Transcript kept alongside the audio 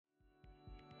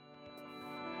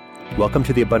Welcome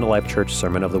to the Abundant Life Church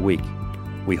Sermon of the Week.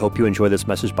 We hope you enjoy this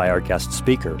message by our guest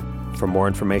speaker. For more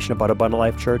information about Abundant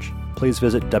Life Church, please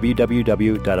visit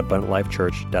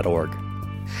www.abundantlifechurch.org.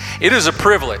 It is a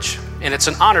privilege, and it's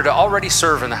an honor to already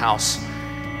serve in the house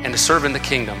and to serve in the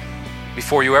kingdom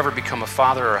before you ever become a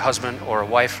father or a husband or a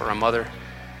wife or a mother.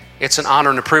 It's an honor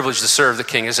and a privilege to serve the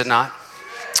King, is it not?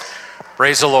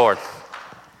 Praise the Lord.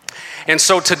 And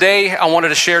so today I wanted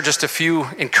to share just a few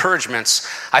encouragements.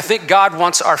 I think God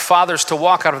wants our fathers to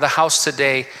walk out of the house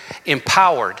today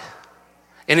empowered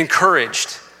and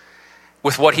encouraged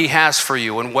with what He has for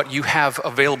you and what you have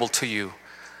available to you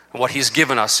and what He's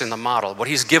given us in the model, what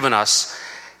He's given us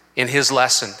in His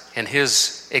lesson and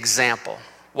His example.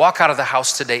 Walk out of the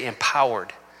house today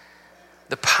empowered.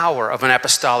 The power of an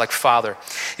apostolic father.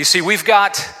 You see, we've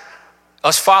got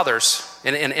us fathers,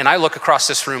 and I look across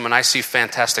this room and I see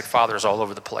fantastic fathers all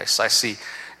over the place. I see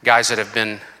guys that have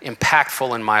been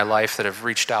impactful in my life, that have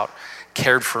reached out,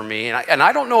 cared for me. And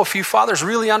I don't know if you fathers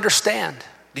really understand.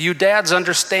 Do you dads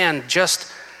understand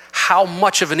just how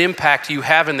much of an impact you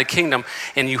have in the kingdom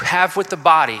and you have with the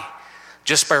body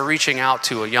just by reaching out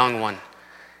to a young one,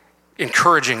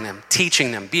 encouraging them,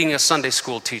 teaching them, being a Sunday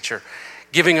school teacher,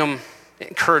 giving them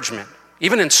encouragement,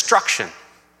 even instruction.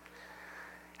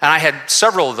 And I had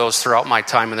several of those throughout my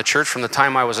time in the church. From the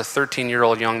time I was a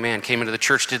 13-year-old young man, came into the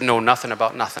church, didn't know nothing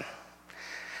about nothing.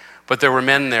 But there were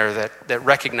men there that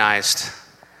recognized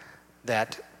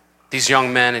that these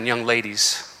young men and young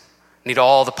ladies need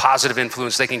all the positive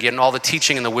influence they can get and all the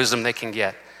teaching and the wisdom they can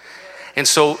get. And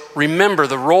so remember,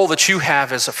 the role that you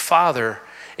have as a father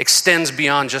extends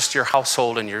beyond just your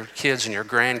household and your kids and your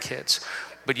grandkids.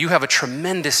 But you have a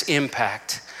tremendous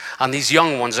impact on these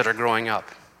young ones that are growing up.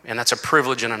 And that's a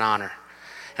privilege and an honor.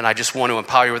 And I just want to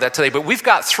empower you with that today. But we've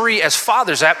got three as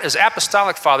fathers, as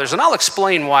apostolic fathers, and I'll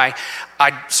explain why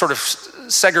I sort of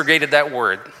segregated that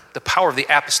word, the power of the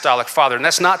apostolic father. And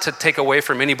that's not to take away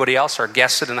from anybody else, our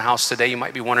guests sit in the house today. You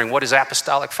might be wondering, what does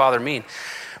apostolic father mean?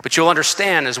 But you'll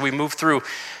understand as we move through,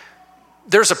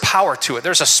 there's a power to it.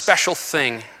 There's a special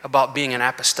thing about being an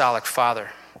apostolic father.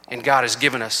 And God has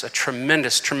given us a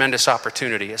tremendous, tremendous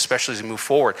opportunity, especially as we move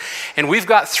forward. And we've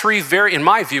got in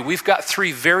my view, we've got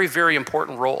three very, very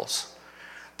important roles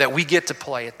that we get to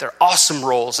play. They're awesome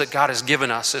roles that God has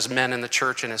given us as men in the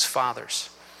church and as fathers.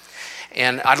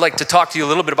 And I'd like to talk to you a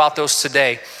little bit about those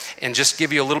today and just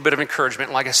give you a little bit of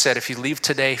encouragement. Like I said, if you leave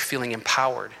today feeling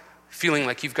empowered, feeling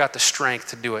like you've got the strength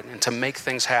to do it and to make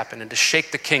things happen and to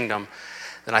shake the kingdom,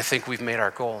 then I think we've made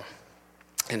our goal.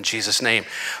 In Jesus' name.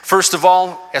 First of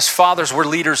all, as fathers, we're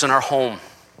leaders in our home,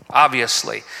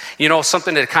 obviously. You know,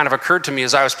 something that kind of occurred to me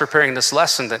as I was preparing this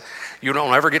lesson, that you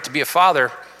don't ever get to be a father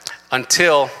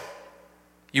until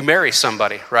you marry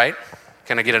somebody, right?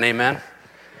 Can I get an amen?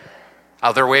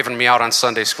 Oh, they're waving me out on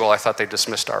Sunday school. I thought they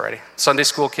dismissed already. Sunday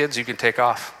school kids, you can take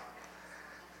off.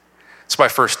 It's my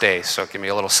first day, so give me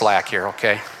a little slack here,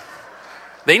 okay?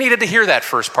 They needed to hear that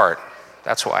first part.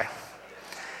 That's why.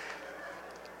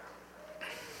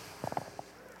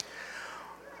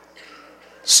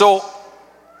 So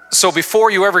before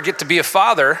you ever get to be a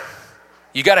father,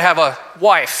 you got to have a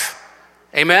wife.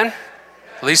 Amen?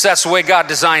 At least that's the way God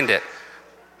designed it.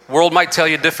 The world might tell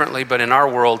you differently, but in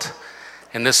our world,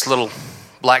 in this little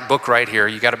black book right here,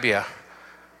 you got to be a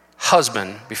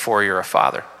husband before you're a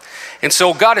father. And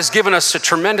so God has given us a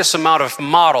tremendous amount of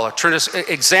model, a tremendous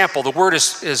example. The word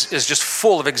is just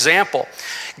full of example.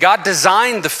 God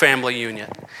designed the family union.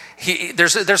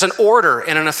 There's an order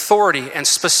and an authority and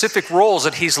specific roles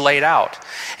that He's laid out.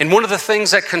 And one of the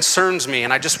things that concerns me,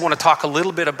 and I just want to talk a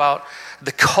little bit about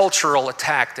the cultural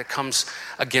attack that comes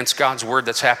against God's word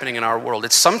that's happening in our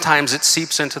world. Sometimes it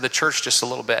seeps into the church just a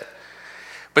little bit.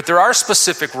 But there are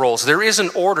specific roles. There is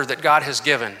an order that God has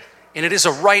given. And it is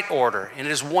a right order, and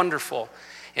it is wonderful.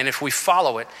 And if we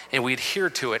follow it and we adhere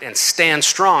to it and stand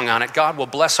strong on it, God will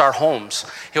bless our homes.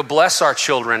 He'll bless our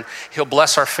children. He'll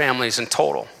bless our families in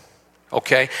total.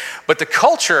 Okay? But the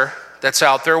culture that's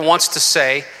out there wants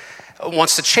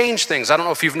to change things. I don't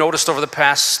know if you've noticed over the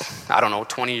past,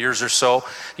 20 years or so,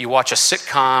 you watch a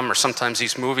sitcom or sometimes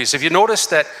these movies. Have you noticed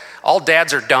that all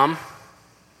dads are dumb?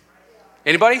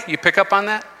 Anybody? You pick up on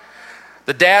that?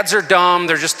 The dads are dumb,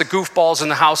 they're just the goofballs in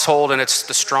the household, and it's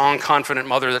the strong, confident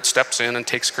mother that steps in and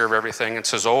takes care of everything and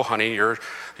says, oh, honey, you're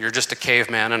just a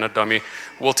caveman and a dummy.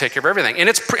 We'll take care of everything. And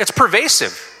it's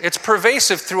pervasive. It's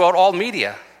pervasive throughout all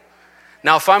media.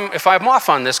 Now, if I'm off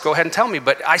on this, go ahead and tell me,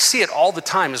 but I see it all the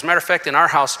time. As a matter of fact, in our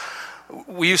house,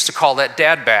 we used to call that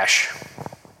dad bash.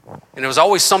 And it was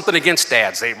always something against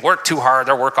dads. They work too hard,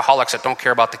 they're workaholics that don't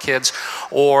care about the kids,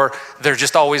 or they're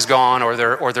just always gone,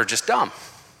 or they're just dumb.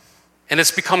 And it's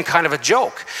become kind of a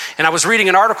joke. And I was reading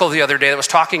an article the other day that was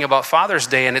talking about Father's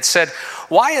Day, and it said,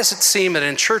 why does it seem that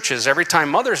in churches, every time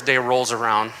Mother's Day rolls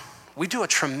around, we do a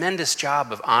tremendous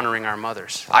job of honoring our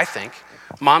mothers, I think.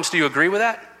 Moms, do you agree with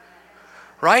that?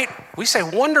 Right? We say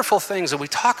wonderful things, and we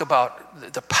talk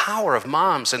about the power of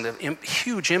moms and the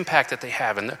huge impact that they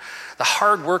have and the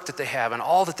hard work that they have and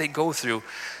all that they go through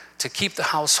to keep the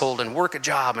household and work a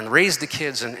job and raise the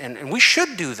kids. And we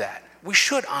should do that. We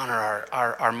should honor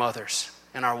our mothers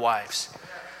and our wives.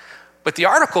 But the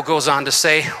article goes on to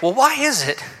say, well, why is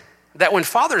it that when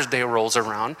Father's Day rolls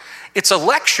around, it's a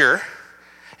lecture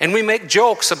and we make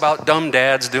jokes about dumb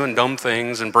dads doing dumb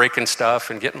things and breaking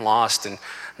stuff and getting lost and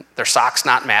their socks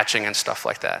not matching and stuff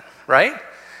like that, right?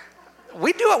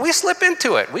 We do it. We slip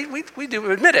into it. We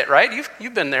do admit it, right?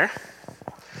 You've been there.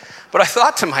 But I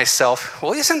thought to myself,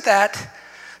 well, isn't that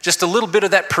just a little bit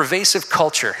of that pervasive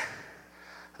culture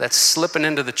that's slipping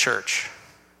into the church?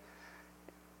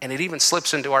 And it even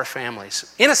slips into our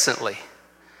families, innocently.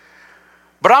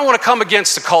 But I want to come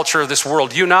against the culture of this world.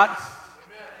 Do you not?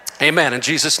 Amen, in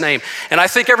Jesus' name. And I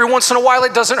think every once in a while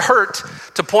it doesn't hurt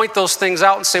to point those things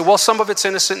out and say, well, some of it's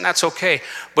innocent and that's okay.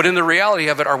 But in the reality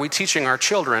of it, are we teaching our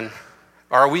children,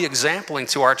 or are we exempling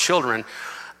to our children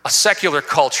a secular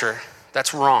culture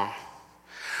that's wrong?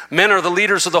 Men are the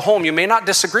leaders of the home. You may not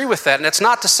disagree with that. And it's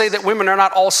not to say that women are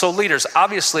not also leaders.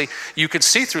 Obviously, you could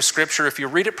see through Scripture, if you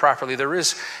read it properly, there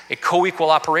is a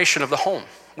co-equal operation of the home.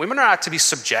 Women are not to be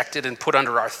subjected and put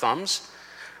under our thumbs,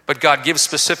 but God gives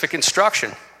specific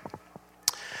instruction.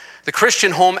 The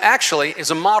Christian home actually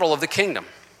is a model of the kingdom.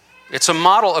 It's a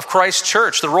model of Christ's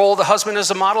church. The role of the husband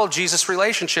is a model of Jesus'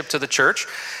 relationship to the church,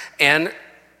 and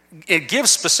it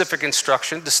gives specific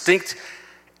instruction, distinct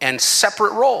and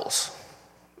separate roles.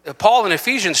 Paul in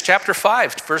Ephesians chapter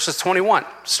 5, verses 21,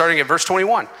 starting at verse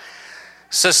 21,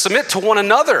 says, submit to one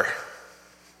another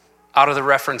out of the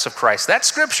reference of Christ. That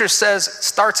scripture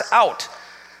starts out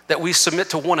that we submit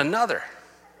to one another.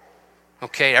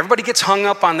 Okay, everybody gets hung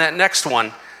up on that next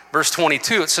one. Verse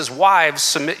 22, it says, wives,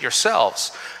 submit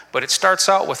yourselves. But it starts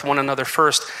out with one another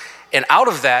first. And out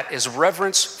of that is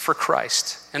reverence for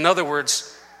Christ. In other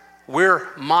words, we're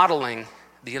modeling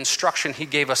the instruction he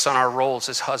gave us on our roles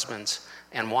as husbands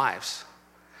and wives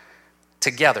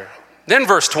together. Then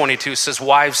verse 22 says,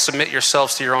 wives, submit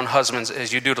yourselves to your own husbands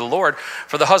as you do to the Lord.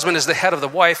 For the husband is the head of the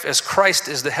wife, as Christ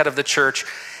is the head of the church,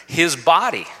 his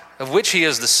body, of which he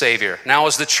is the Savior. Now,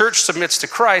 as the church submits to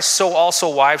Christ, so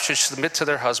also wives should submit to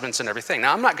their husbands and everything.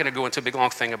 Now, I'm not going to go into a big long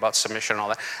thing about submission and all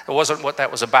that. It wasn't what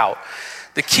that was about.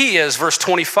 The key is verse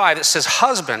 25. It says,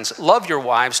 husbands, love your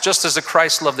wives just as the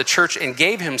Christ loved the church and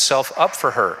gave himself up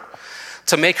for her,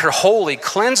 to make her holy,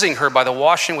 cleansing her by the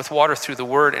washing with water through the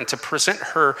word, and to present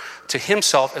her to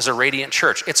himself as a radiant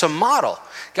church. It's a model.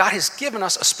 God has given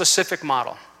us a specific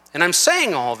model. And I'm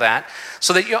saying all that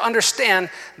so that you understand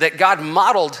that God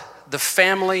modeled the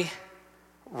family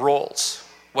roles,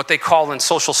 what they call in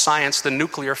social science the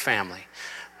nuclear family.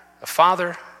 A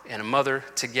father and a mother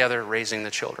together raising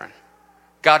the children.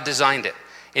 God designed it.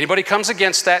 Anybody comes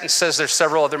against that and says there's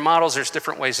several other models, there's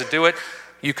different ways to do it,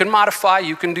 you can modify,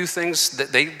 you can do things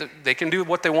that they can do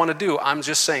what they want to do. I'm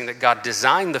just saying that God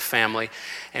designed the family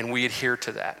and we adhere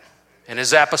to that. And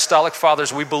as apostolic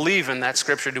fathers, we believe in that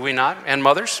scripture, do we not? And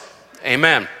mothers?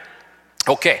 Amen.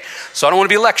 Okay, so I don't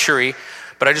want to be lectury,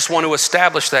 but I just want to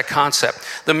establish that concept.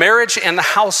 The marriage and the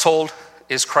household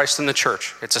is Christ and the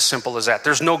church. It's as simple as that.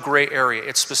 There's no gray area.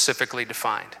 It's specifically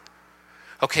defined.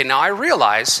 Okay, now I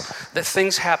realize that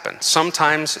things happen.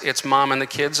 Sometimes it's mom and the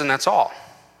kids and that's all.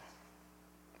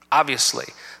 Obviously,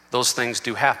 those things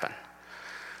do happen.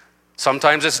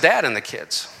 Sometimes it's dad and the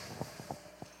kids.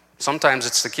 Sometimes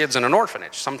it's the kids in an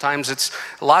orphanage. Sometimes it's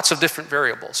lots of different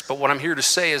variables. But what I'm here to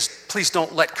say is please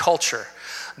don't let culture,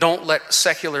 don't let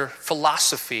secular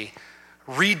philosophy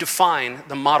redefine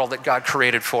the model that God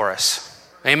created for us.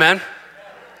 Amen?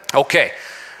 Okay.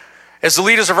 As the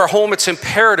leaders of our home, it's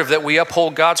imperative that we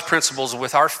uphold God's principles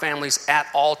with our families at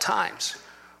all times.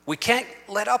 We can't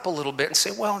let up a little bit and say,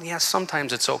 well, yeah,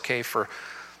 sometimes it's okay for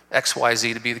X, Y,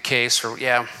 Z to be the case, or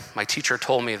yeah, my teacher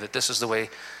told me that this is the way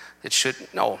it should.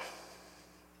 No.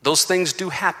 Those things do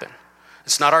happen.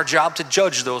 It's not our job to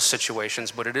judge those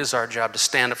situations, but it is our job to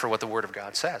stand up for what the Word of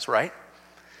God says, right?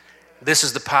 This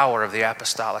is the power of the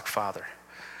apostolic father.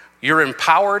 You're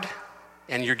empowered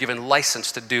and you're given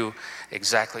license to do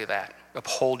exactly that.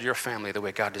 Uphold your family the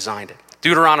way God designed it.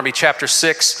 Deuteronomy chapter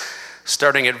 6,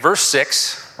 starting at verse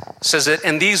 6, says it,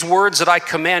 and these words that I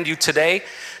command you today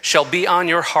shall be on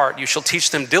your heart. You shall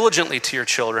teach them diligently to your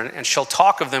children, and shall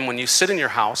talk of them when you sit in your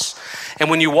house, and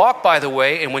when you walk by the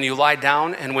way, and when you lie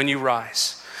down, and when you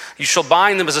rise. You shall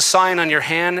bind them as a sign on your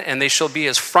hand, and they shall be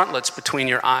as frontlets between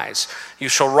your eyes. You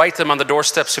shall write them on the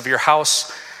doorsteps of your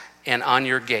house and on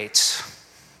your gates.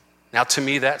 Now, to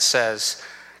me, that says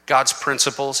God's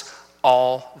principles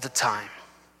all the time.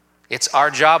 It's our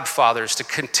job, fathers, to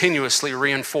continuously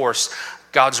reinforce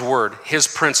God's word, his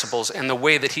principles, and the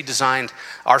way that he designed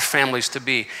our families to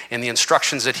be, and the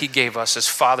instructions that he gave us as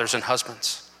fathers and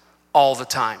husbands all the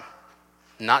time.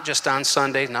 Not just on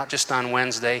Sunday, not just on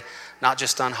Wednesday, not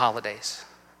just on holidays,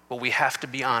 but we have to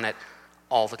be on it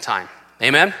all the time.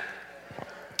 Amen?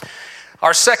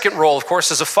 Our second role, of course,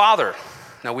 is a father.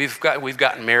 Now, we've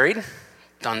gotten married,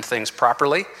 done things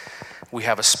properly. We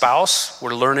have a spouse.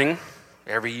 We're learning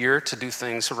every year to do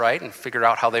things right and figure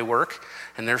out how they work,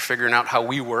 and they're figuring out how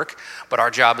we work. But our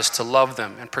job is to love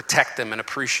them and protect them and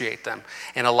appreciate them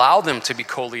and allow them to be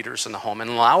co-leaders in the home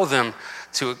and allow them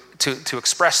to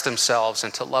express themselves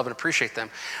and to love and appreciate them.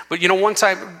 But one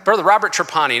time, Brother Robert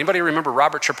Trapani, anybody remember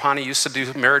Robert Trapani used to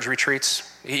do marriage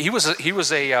retreats? I think he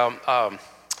was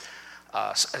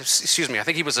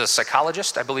a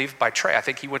psychologist, I believe, by trade. I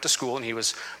think he went to school,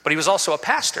 but he was also a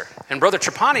pastor. And Brother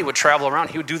Trapani would travel around.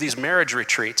 He would do these marriage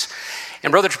retreats.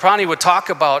 And Brother Trapani would talk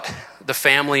about the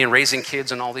family and raising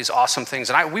kids and all these awesome things.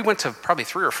 And we went to probably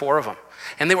 3 or 4 of them.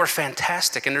 And they were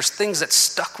fantastic. And there's things that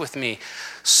stuck with me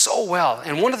so well.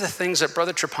 And one of the things that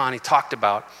Brother Trapani talked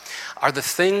about are the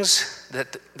things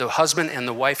that the husband and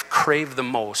the wife crave the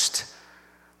most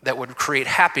that would create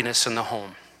happiness in the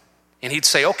home. And he'd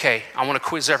say, okay, I want to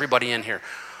quiz everybody in here.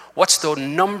 What's the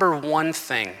number one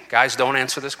thing? Guys, don't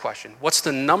answer this question. What's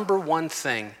the number one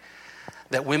thing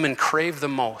that women crave the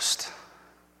most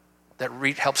that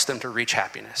helps them to reach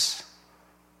happiness?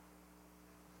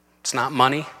 It's not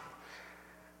money.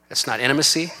 It's not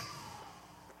intimacy.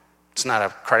 It's not a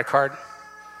credit card.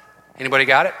 Anybody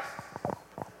got it?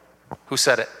 Who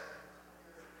said it?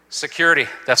 Security.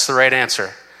 That's the right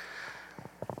answer.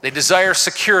 They desire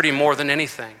security more than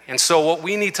anything. And so what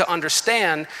we need to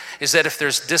understand is that if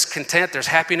there's discontent, there's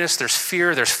happiness, there's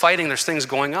fear, there's fighting, there's things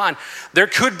going on, there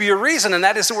could be a reason, and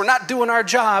that is that we're not doing our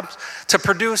job to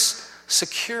produce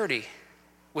security,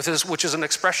 which is an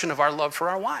expression of our love for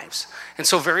our wives. And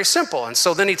so very simple. And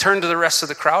so then he turned to the rest of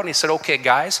the crowd and he said, okay,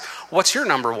 guys, what's your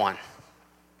number one?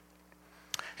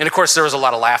 And of course, there was a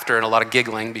lot of laughter and a lot of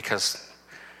giggling because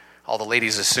all the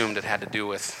ladies assumed it had to do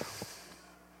with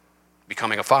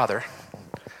becoming a father.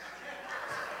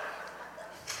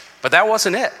 But that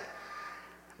wasn't it.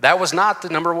 That was not the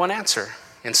number one answer.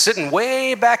 And sitting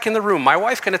way back in the room, my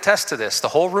wife can attest to this, the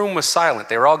whole room was silent.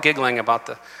 They were all giggling about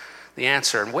the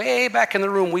answer. And way back in the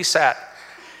room we sat,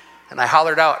 and I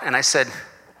hollered out and I said,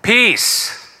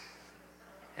 peace.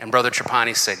 And Brother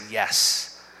Trapani said,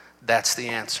 yes, that's the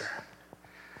answer.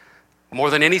 More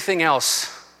than anything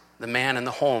else, the man in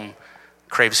the home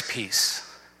craves peace.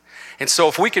 And so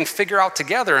if we can figure out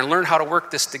together and learn how to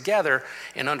work this together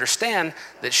and understand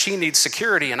that she needs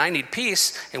security and I need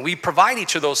peace, and we provide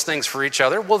each of those things for each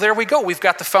other, well, there we go. We've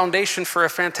got the foundation for a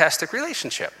fantastic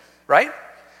relationship, right?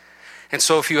 And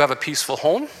so if you have a peaceful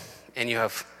home and you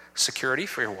have security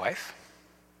for your wife,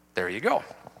 there you go.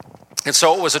 And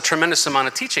so it was a tremendous amount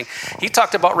of teaching. He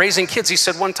talked about raising kids. He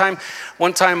said one time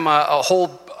a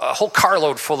whole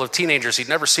carload full of teenagers he'd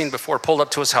never seen before pulled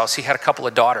up to his house. He had a couple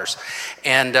of daughters.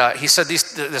 And he said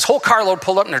this whole carload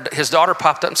pulled up, and his daughter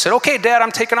popped up and said, okay, Dad,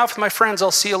 I'm taking off with my friends. I'll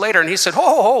see you later. And he said,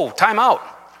 ho, time out.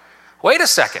 Wait a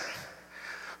second.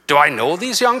 Do I know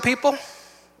these young people?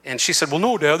 And she said, well,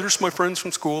 no, Dad, they're just my friends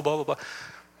from school, blah, blah, blah.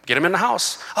 Get them in the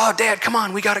house. Oh, Dad, come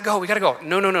on, we got to go.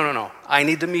 No. I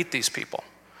need to meet these people.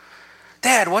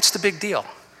 Dad, what's the big deal?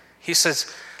 He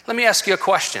says, let me ask you a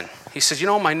question. He says, you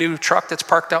know my new truck that's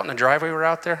parked out in the driveway we're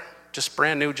out there? Just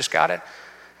brand new, just got it.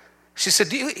 He said,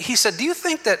 do you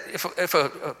think that if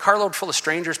a carload full of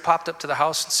strangers popped up to the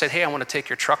house and said, hey, I want to take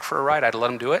your truck for a ride, I'd let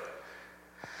them do it?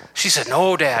 She said,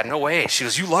 no, Dad, no way. She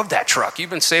goes, you love that truck.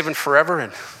 You've been saving forever,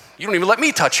 and you don't even let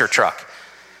me touch your truck.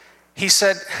 He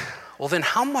said, well, then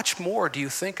how much more do you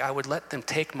think I would let them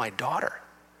take my daughter?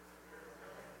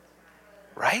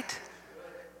 Right?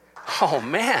 Oh,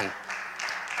 man.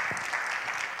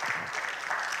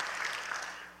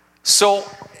 So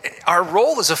our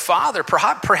role as a father,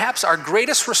 perhaps our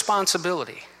greatest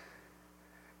responsibility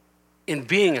in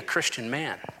being a Christian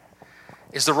man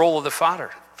is the role of the father.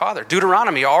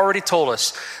 Deuteronomy already told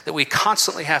us that we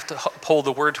constantly have to uphold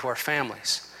the word to our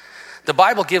families. The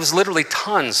Bible gives literally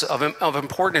tons of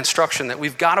important instruction that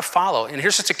we've got to follow. And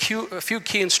here's just a few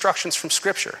key instructions from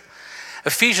Scripture.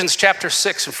 Ephesians chapter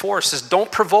 6 and 4 says,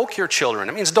 don't provoke your children.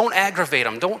 It means don't aggravate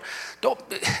them. Don't.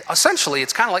 Essentially,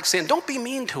 it's kind of like saying, don't be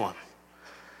mean to them.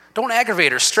 Don't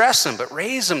aggravate or stress them, but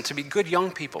raise them to be good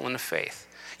young people in the faith.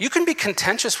 You can be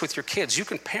contentious with your kids. You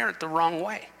can parent the wrong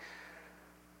way.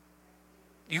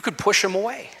 You could push them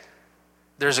away.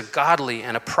 There's a godly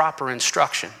and a proper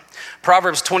instruction.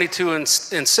 Proverbs 22 and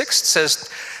 6 says,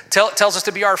 tells us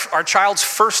to be our child's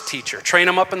first teacher. Train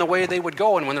them up in the way they would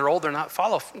go, and when they're old, they'll not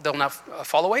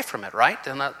fall away from it, right?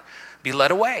 They'll not be led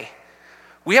away.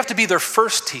 We have to be their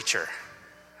first teacher,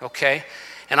 okay?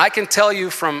 And I can tell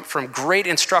you from great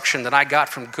instruction that I got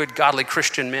from good, godly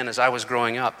Christian men as I was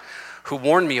growing up, who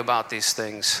warned me about these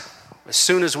things. As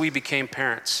soon as we became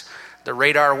parents, the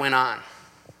radar went on,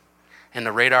 and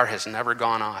the radar has never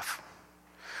gone off.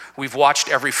 We've watched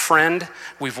every friend,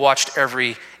 we've watched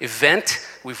every event,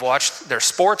 we've watched their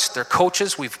sports, their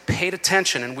coaches, we've paid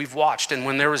attention and we've watched. And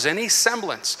when there was any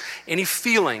semblance, any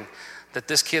feeling that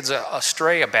this kid's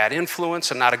astray, a bad influence,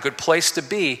 and not a good place to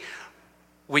be,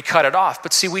 we cut it off.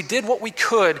 But see, we did what we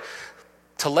could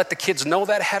to let the kids know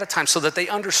that ahead of time so that they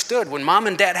understood when mom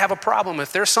and dad have a problem,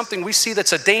 if there's something we see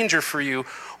that's a danger for you,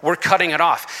 we're cutting it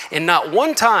off. And not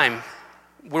one time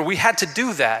where we had to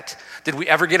do that did we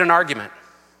ever get an argument.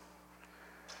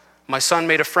 My son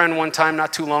made a friend one time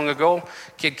not too long ago.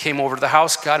 Kid came over to the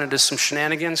house, got into some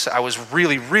shenanigans. I was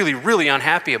really, really, really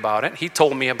unhappy about it. He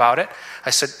told me about it. I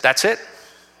said, that's it.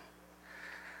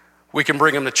 We can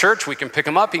bring him to church. We can pick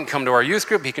him up. He can come to our youth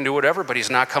group. He can do whatever, but he's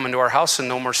not coming to our house and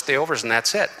no more stayovers, and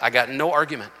that's it. I got no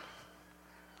argument.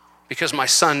 Because my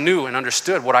son knew and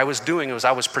understood what I was doing was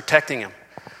I was protecting him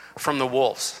from the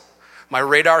wolves. My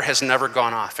radar has never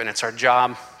gone off, and it's our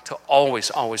job to always,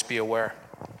 always be aware.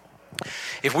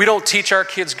 If we don't teach our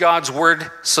kids God's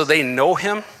word so they know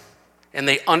him and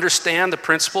they understand the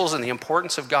principles and the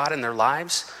importance of God in their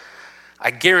lives,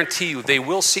 I guarantee you they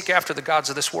will seek after the gods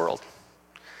of this world.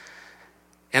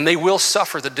 And they will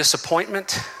suffer the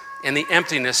disappointment and the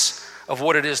emptiness of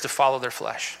what it is to follow their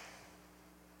flesh.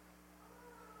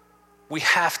 We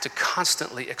have to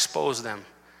constantly expose them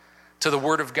to the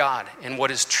word of God and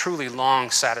what is truly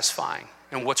long satisfying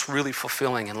and what's really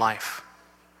fulfilling in life.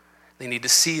 They need to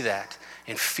see that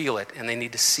and feel it, and they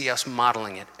need to see us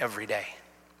modeling it every day.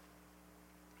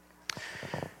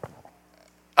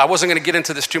 I wasn't going to get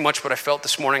into this too much, but I felt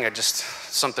this morning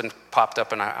something popped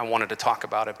up and I wanted to talk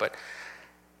about it. But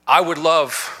I would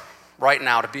love right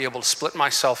now to be able to split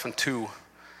myself in two,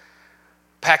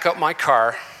 pack up my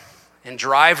car, and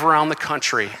drive around the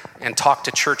country and talk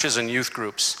to churches and youth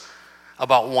groups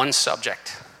about one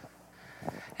subject,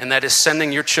 and that is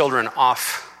sending your children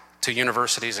off to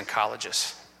universities and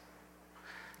colleges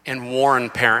and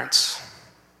warn parents.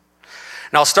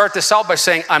 Now, I'll start this out by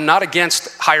saying I'm not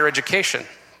against higher education.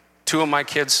 Two of my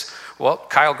kids,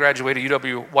 Kyle graduated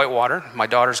UW Whitewater. My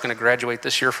daughter's going to graduate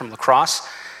this year from La Crosse.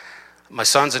 My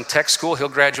son's in tech school. He'll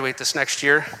graduate this next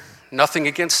year. Nothing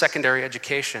against secondary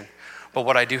education. But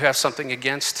what I do have something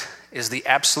against is the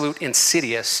absolute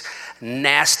insidious,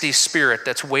 nasty spirit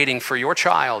that's waiting for your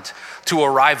child to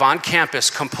arrive on campus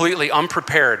completely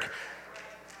unprepared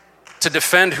to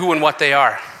defend who and what they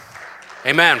are.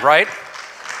 Amen, right?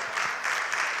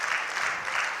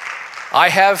 I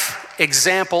have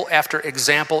example after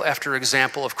example after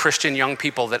example of Christian young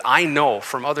people that I know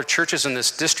from other churches in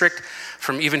this district,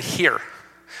 from even here,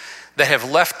 that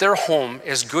have left their home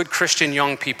as good Christian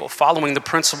young people, following the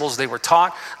principles they were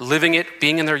taught, living it,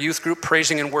 being in their youth group,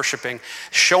 praising and worshiping,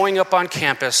 showing up on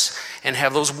campus, and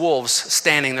have those wolves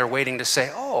standing there waiting to say,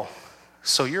 oh,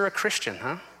 so you're a Christian,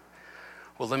 huh?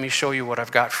 Well, let me show you what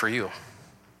I've got for you.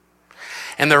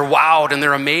 And they're wowed and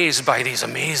they're amazed by these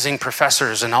amazing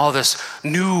professors and all this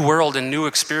new world and new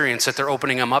experience that they're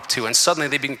opening them up to. And suddenly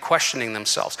they begin questioning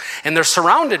themselves. And they're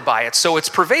surrounded by it, so it's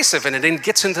pervasive and it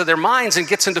gets into their minds and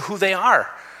gets into who they are.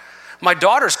 My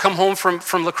daughter's come home from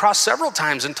La Crosse several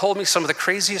times and told me some of the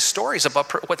craziest stories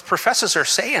about what the professors are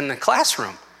saying in the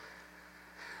classroom.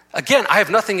 Again, I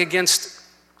have nothing against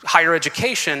higher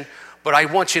education, but I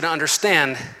want you to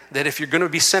understand that if you're going to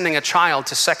be sending a child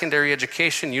to secondary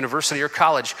education, university or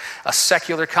college, a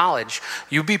secular college,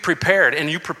 you be prepared and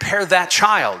you prepare that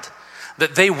child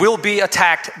that they will be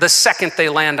attacked the second they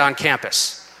land on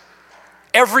campus.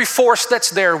 Every force that's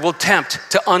there will attempt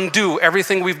to undo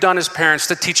everything we've done as parents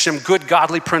to teach them good,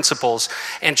 godly principles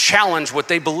and challenge what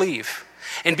they believe.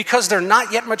 And because they're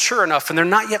not yet mature enough and they're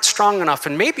not yet strong enough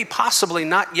and maybe possibly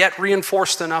not yet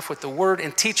reinforced enough with the word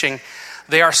and teaching,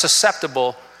 they are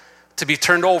susceptible to be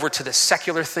turned over to the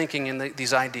secular thinking and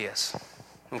these ideas,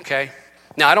 okay?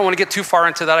 Now, I don't want to get too far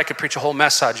into that. I could preach a whole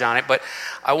message on it, but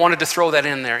I wanted to throw that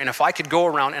in there. And if I could go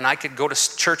around and I could go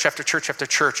to church after church after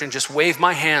church and just wave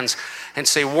my hands and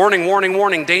say, warning, warning,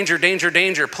 warning, danger, danger,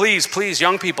 danger. Please, please,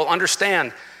 young people,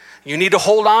 understand. You need to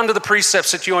hold on to the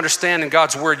precepts that you understand in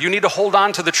God's word. You need to hold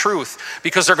on to the truth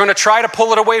because they're going to try to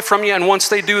pull it away from you, and once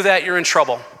they do that, you're in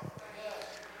trouble.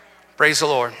 Praise the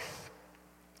Lord.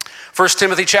 1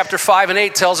 Timothy chapter 5 and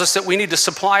 8 tells us that we need to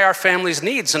supply our family's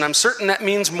needs, and I'm certain that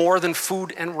means more than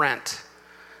food and rent.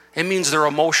 It means their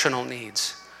emotional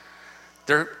needs,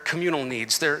 their communal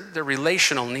needs, their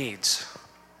relational needs.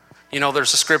 You know,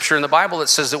 there's a scripture in the Bible that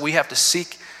says that we have to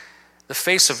seek the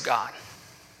face of God,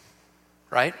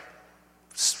 right?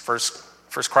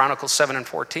 First Chronicles 7 and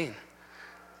 14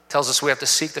 tells us we have to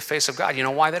seek the face of God. You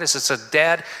know why that is? It's a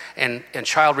dad and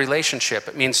child relationship.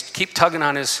 It means keep tugging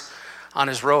on his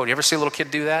road. You ever see a little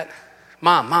kid do that?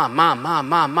 Mom, mom, mom, mom,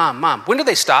 mom, mom, mom. When do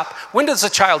they stop? When does a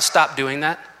child stop doing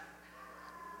that?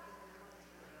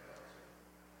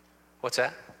 What's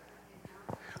that?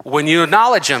 When you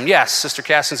acknowledge them. Yes, Sister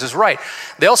Cassins is right.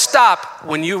 They'll stop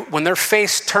when their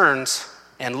face turns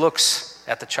and looks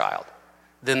at the child.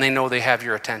 Then they know they have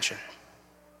your attention.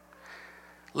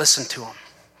 Listen to them.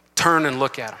 Turn and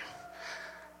look at them.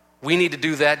 We need to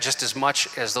do that just as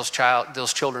much as those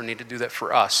children need to do that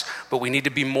for us. But we need to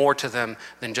be more to them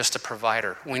than just a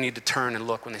provider. We need to turn and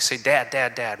look. When they say, Dad,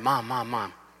 Dad, Dad, Mom, Mom,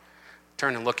 Mom,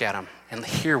 turn and look at them and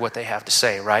hear what they have to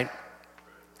say, right?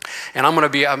 And I'll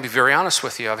be very honest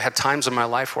with you. I've had times in my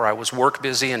life where I was work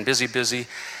busy and busy.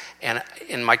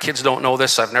 And my kids don't know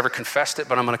this. I've never confessed it,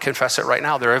 but I'm going to confess it right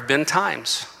now. There have been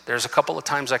times. There's a couple of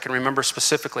times I can remember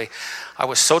specifically. I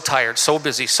was so tired, so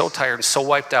busy, so tired, and so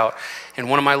wiped out. And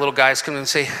one of my little guys comes and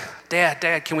say,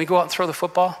 Dad, can we go out and throw the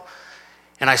football?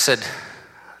 And I said,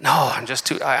 no, I'm just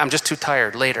too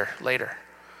tired. Later.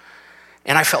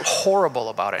 And I felt horrible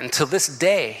about it. And to this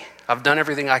day, I've done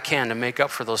everything I can to make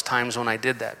up for those times when I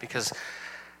did that, because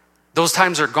those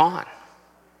times are gone.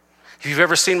 If you've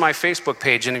ever seen my Facebook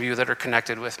page, any of you that are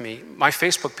connected with me, my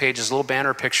Facebook page is a little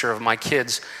banner picture of my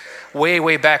kids.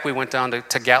 Way back, we went down to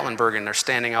Gatlinburg, and they're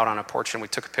standing out on a porch, and we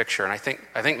took a picture. And I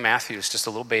think Matthew's just a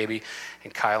little baby,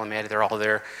 and Kyle and Maddie, they're all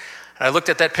there. And I looked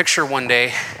at that picture one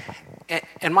day,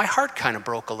 and my heart kind of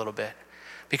broke a little bit,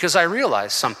 because I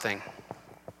realized something.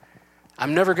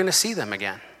 I'm never going to see them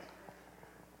again.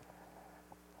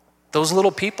 Those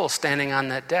little people standing on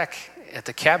that deck at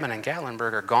the cabin in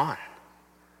Gatlinburg are gone.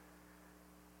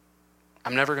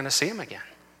 I'm never going to see them again.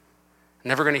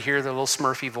 Never going to hear their little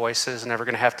Smurfy voices, never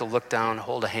going to have to look down and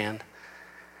hold a hand.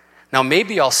 Now,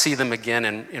 maybe I'll see them again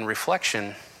in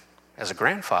reflection as a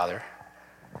grandfather,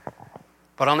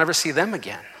 but I'll never see them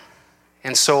again.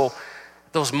 And so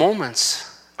those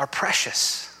moments are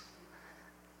precious.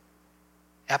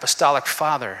 Apostolic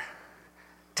Father,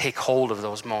 take hold of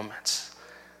those moments.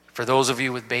 For those of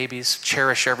you with babies,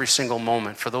 cherish every single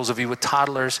moment. For those of you with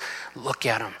toddlers, look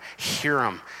at them, hear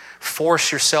them.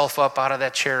 Force yourself up out of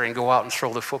that chair and go out and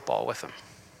throw the football with them.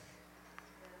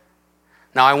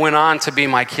 Now, I went on to be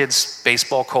my kids'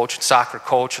 baseball coach and soccer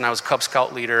coach, and I was Cub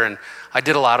Scout leader, and I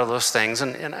did a lot of those things,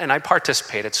 and I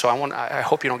participated. So I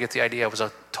hope you don't get the idea I was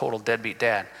a total deadbeat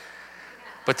dad.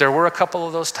 But there were a couple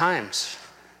of those times.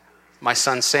 My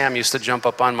son Sam used to jump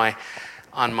up on my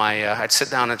I'd sit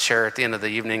down in a chair at the end of the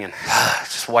evening and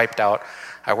just wiped out.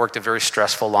 I worked a very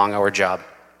stressful, long-hour job.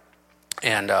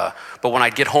 But when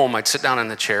I'd get home, I'd sit down in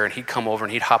the chair, and he'd come over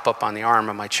and he'd hop up on the arm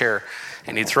of my chair,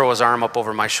 and he'd throw his arm up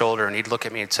over my shoulder, and he'd look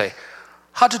at me and say,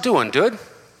 "How'd you doing, dude?"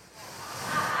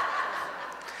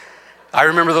 I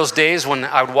remember those days when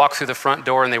I would walk through the front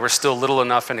door and they were still little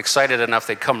enough and excited enough,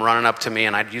 they'd come running up to me,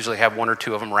 and I'd usually have one or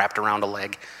two of them wrapped around a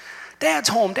leg. Dad's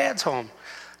home, Dad's home.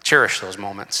 Cherish those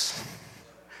moments.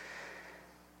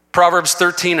 Proverbs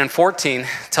 13 and 14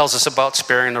 tells us about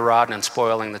sparing the rod and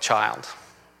spoiling the child.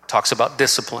 Talks about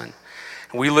discipline.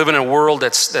 We live in a world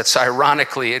that's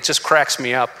ironically, it just cracks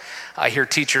me up. I hear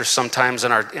teachers sometimes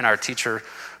in our teacher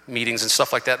meetings and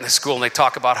stuff like that in the school, and they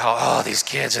talk about how, these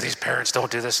kids or these parents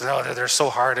don't do this. No, they're so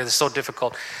hard, it's so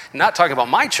difficult. Not talking about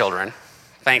my children,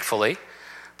 thankfully,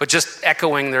 but just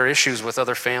echoing their issues with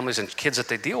other families and kids that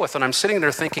they deal with. And I'm sitting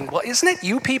there thinking, well, isn't it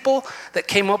you people that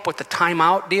came up with the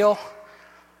timeout deal?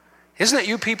 Isn't it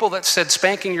you people that said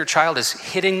spanking your child is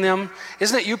hitting them?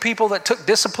 Isn't it you people that took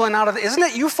discipline out of it? Isn't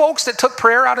it you folks that took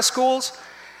prayer out of schools?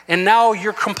 And now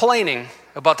you're complaining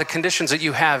about the conditions that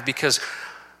you have because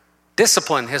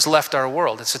discipline has left our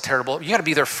world. It's a terrible, you got to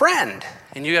be their friend,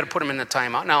 and you got to put them in the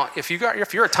timeout. Now, if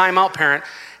you're a timeout parent,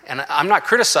 and I'm not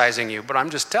criticizing you, but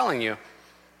I'm just telling you,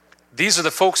 these are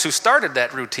the folks who started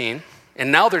that routine,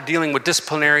 and now they're dealing with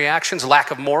disciplinary actions,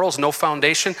 lack of morals, no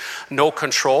foundation, no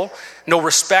control, no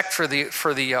respect for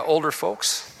the older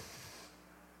folks.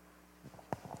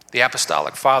 The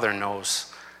Apostolic Father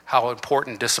knows how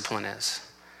important discipline is.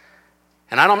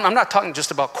 And I'm not talking just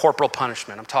about corporal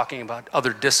punishment. I'm talking about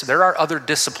there are other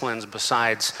disciplines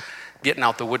besides getting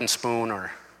out the wooden spoon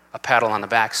or a paddle on the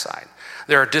backside.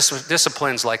 There are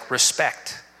disciplines like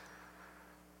respect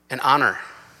and honor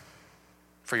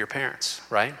for your parents,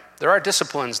 right? There are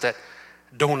disciplines that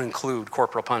don't include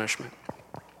corporal punishment.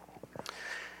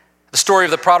 The story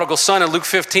of the prodigal son in Luke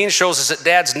 15 shows us that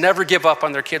dads never give up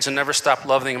on their kids and never stop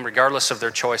loving them regardless of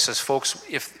their choices. Folks,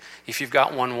 if you've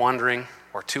got one wandering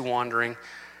or two wandering,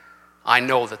 I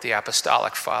know that the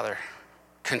apostolic father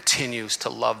continues to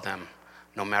love them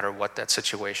no matter what that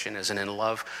situation is. And in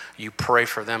love, you pray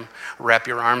for them, wrap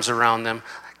your arms around them,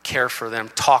 care for them,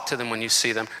 talk to them when you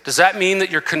see them. Does that mean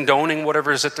that you're condoning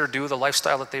whatever it is that they're doing, the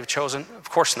lifestyle that they've chosen? Of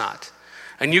course not.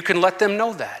 And you can let them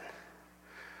know that.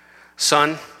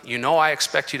 Son, you know I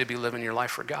expect you to be living your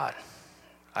life for God.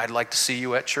 I'd like to see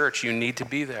you at church. You need to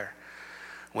be there.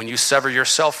 When you sever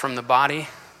yourself from the body,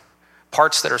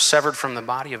 parts that are severed from the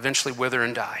body eventually wither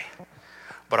and die.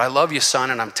 But I love you, son,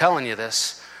 and I'm telling you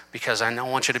this because I don't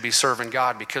want you to be serving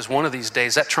God, because one of these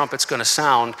days that trumpet's going to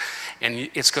sound and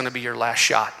it's going to be your last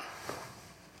shot.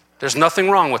 There's nothing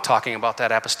wrong with talking about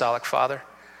that apostolic father,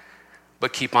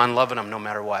 but keep on loving them no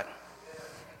matter what.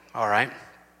 All right?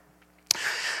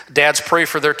 Dads pray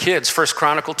for their kids. 1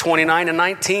 Chronicle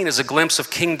 29:19 is a glimpse of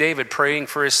King David praying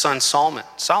for his son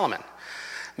Solomon.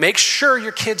 Make sure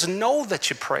your kids know that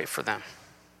you pray for them.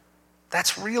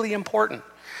 That's really important.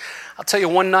 I'll tell you,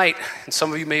 one night, and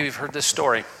some of you maybe have heard this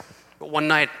story, but one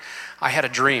night I had a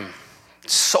dream,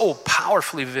 so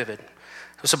powerfully vivid.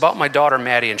 It was about my daughter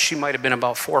Maddie, and she might have been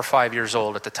about 4 or 5 years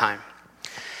old at the time.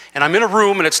 And I'm in a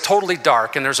room, and it's totally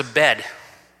dark, and there's a bed.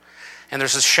 And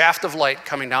there's a shaft of light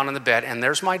coming down on the bed, and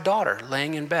there's my daughter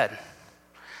laying in bed.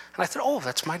 And I thought, oh,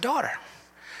 that's my daughter.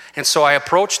 And so I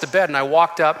approached the bed, and I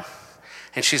walked up,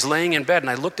 and she's laying in bed, and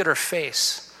I looked at her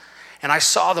face, and I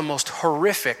saw the most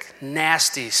horrific,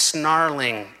 nasty,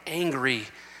 snarling, angry,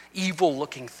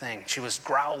 evil-looking thing. She was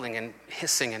growling and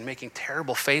hissing and making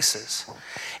terrible faces.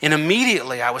 And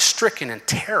immediately I was stricken in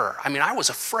terror. I mean, I was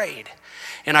afraid.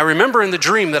 And I remember in the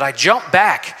dream that I jumped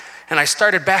back, and I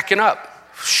started backing up,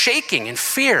 shaking in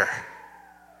fear.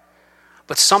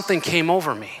 But something came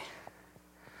over me.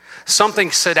 Something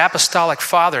said, Apostolic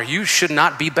Father, you should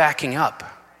not be backing up.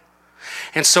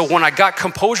 And so when I got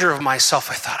composure of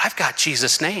myself, I thought, I've got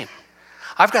Jesus' name.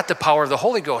 I've got the power of the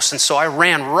Holy Ghost. And so I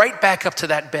ran right back up to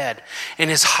that bed,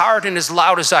 and as hard and as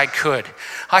loud as I could,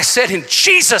 I said, in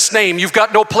Jesus' name, you've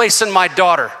got no place in my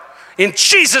daughter. In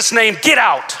Jesus' name, get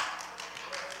out.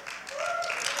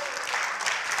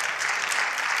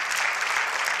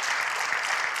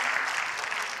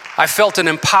 I felt an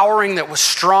empowering that was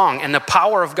strong, and the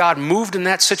power of God moved in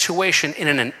that situation, and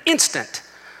in an instant,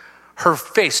 her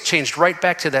face changed right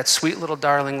back to that sweet little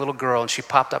darling little girl, and she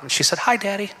popped up and she said, hi,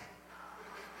 Daddy.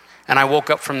 And I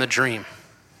woke up from the dream.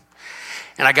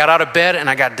 And I got out of bed and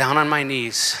I got down on my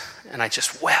knees and I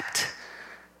just wept.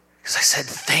 Because I said,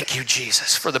 thank you,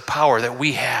 Jesus, for the power that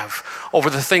we have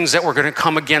over the things that were going to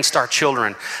come against our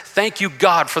children. Thank you,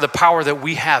 God, for the power that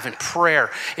we have in prayer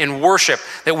and worship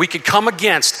that we could come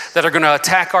against that are going to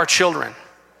attack our children.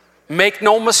 Make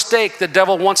no mistake, the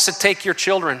devil wants to take your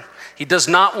children. He does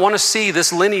not want to see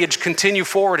this lineage continue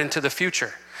forward into the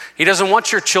future. He doesn't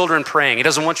want your children praying. He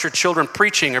doesn't want your children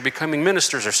preaching or becoming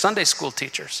ministers or Sunday school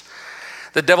teachers.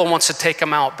 The devil wants to take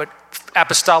them out. But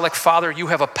Apostolic Father, you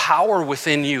have a power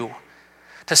within you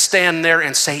to stand there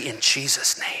and say, in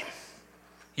Jesus' name,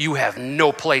 you have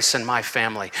no place in my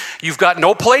family. You've got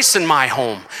no place in my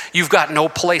home. You've got no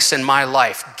place in my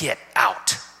life. Get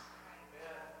out.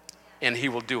 And he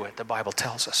will do it, the Bible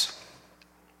tells us.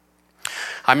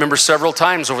 I remember several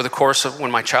times over the course of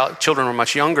when my children were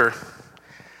much younger,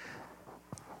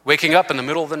 waking up in the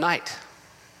middle of the night.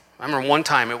 I remember one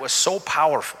time it was so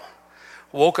powerful.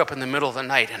 Woke up in the middle of the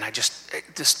night and I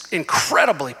this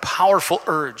incredibly powerful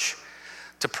urge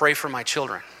to pray for my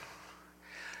children.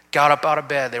 Got up out of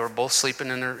bed. They were both sleeping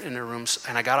in their rooms,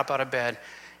 and I got up out of bed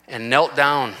and knelt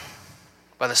down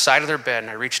by the side of their bed,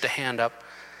 and I reached a hand up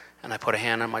and I put a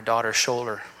hand on my daughter's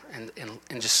shoulder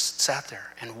and just sat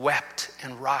there and wept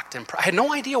and rocked and I had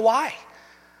no idea why.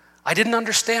 I didn't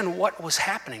understand what was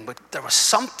happening, but there was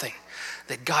something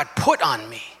that God put on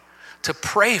me to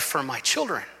pray for my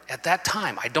children at that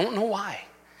time. I don't know why.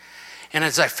 And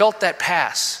as I felt that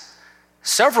pass,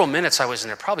 several minutes I was in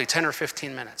there, probably 10 or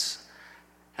 15 minutes.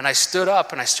 And I stood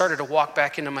up and I started to walk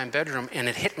back into my bedroom, and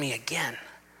it hit me again,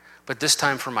 but this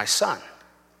time for my son.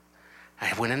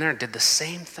 I went in there and did the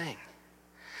same thing.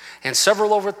 And several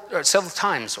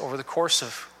times over the course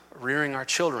of rearing our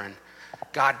children,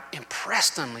 God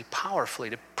impressed on me powerfully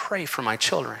to pray for my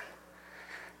children.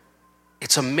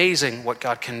 It's amazing what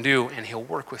God can do, and he'll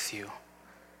work with you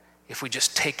if we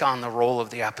just take on the role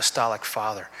of the apostolic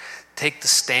father. Take the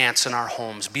stance in our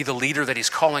homes. Be the leader that he's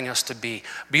calling us to be.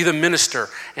 Be the minister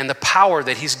and the power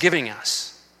that he's giving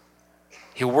us.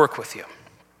 He'll work with you.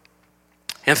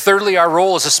 And thirdly, our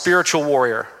role as a spiritual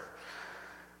warrior.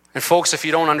 And folks, if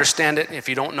you don't understand it, if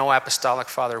you don't know apostolic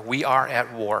father, we are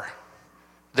at war.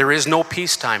 There is no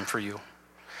peacetime for you.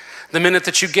 The minute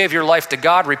that you gave your life to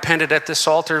God, repented at this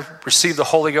altar, received the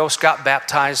Holy Ghost, got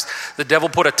baptized, the devil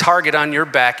put a target on your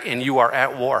back and you are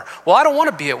at war. Well, I don't want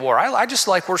to be at war. I just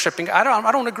like worshiping. I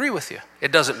don't agree with you.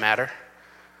 It doesn't matter.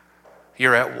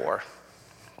 You're at war.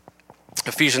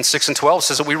 Ephesians 6:12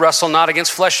 says that we wrestle not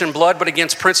against flesh and blood, but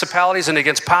against principalities and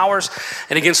against powers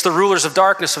and against the rulers of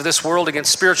darkness of this world,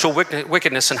 against spiritual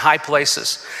wickedness in high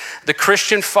places. The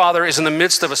Christian father is in the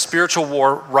midst of a spiritual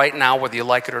war right now, whether you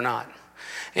like it or not.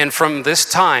 And from this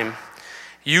time,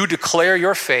 you declare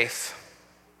your faith,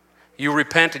 you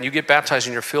repent and you get baptized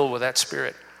and you're filled with that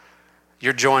spirit.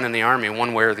 You're joining the army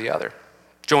one way or the other.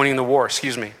 Joining the war,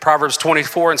 Proverbs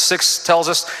 24:6 tells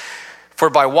us, for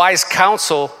by wise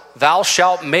counsel thou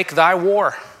shalt make thy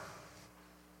war.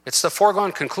 It's the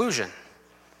foregone conclusion.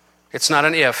 It's not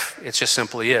an if, it just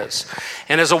simply is.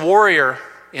 And as a warrior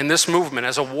in this movement,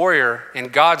 as a warrior in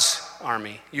God's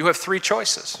army, you have three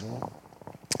choices.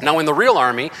 Now in the real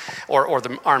army, or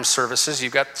the armed services,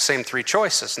 you've got the same three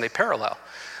choices, and they parallel.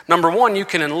 Number one, you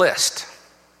can enlist.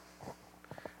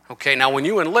 Okay, now when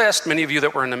you enlist, many of you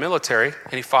that were in the military,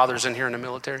 any fathers in here in the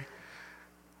military?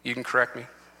 You can correct me.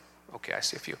 Okay, I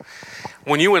see a few.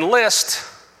 When you enlist,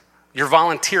 you're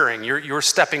volunteering. You're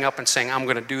stepping up and saying, I'm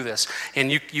going to do this.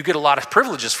 And you get a lot of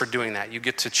privileges for doing that. You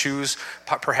get to choose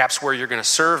perhaps where you're going to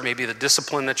serve, maybe the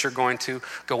discipline that you're going to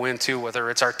go into, whether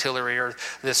it's artillery or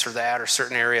this or that or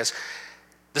certain areas.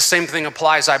 The same thing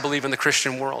applies, I believe, in the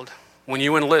Christian world. When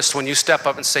you enlist, when you step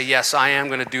up and say, yes, I am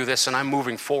going to do this and I'm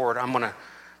moving forward, I'm going to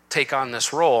take on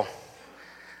this role,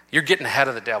 you're getting ahead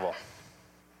of the devil.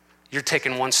 You're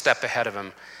taking one step ahead of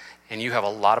him. And you have a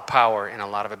lot of power and a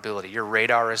lot of ability. Your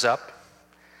radar is up,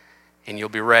 and you'll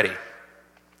be ready.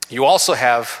 You also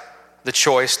have the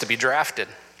choice to be drafted.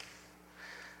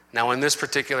 Now, in this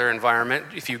particular environment,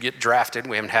 if you get drafted,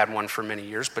 we haven't had one for many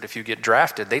years, but if you get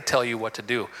drafted, they tell you what to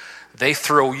do. They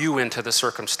throw you into the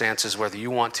circumstances whether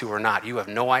you want to or not. You have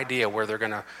no idea where they're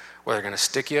going to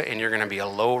stick you, and you're going to be a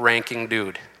low-ranking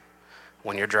dude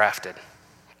when you're drafted.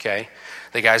 Okay?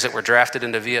 The guys that were drafted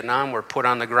into Vietnam were put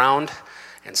on the ground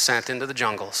and sent into the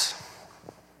jungles.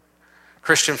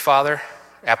 Christian father,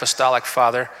 apostolic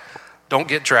father, don't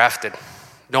get drafted.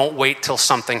 Don't wait till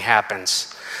something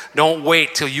happens. Don't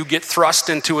wait till you get thrust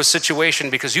into a situation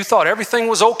because you thought everything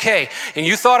was okay and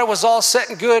you thought it was all set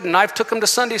and good, and I took them to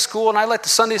Sunday school and I let the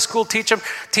Sunday school teach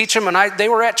them and they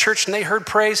were at church and they heard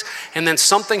praise, and then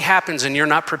something happens and you're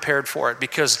not prepared for it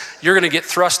because you're going to get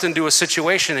thrust into a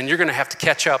situation and you're going to have to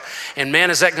catch up, and man,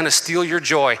 is that going to steal your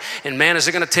joy, and man, is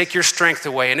it going to take your strength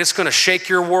away, and it's going to shake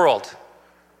your world.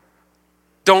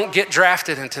 Don't get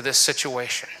drafted into this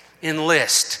situation.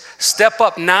 Enlist. Step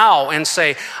up now and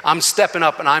say, I'm stepping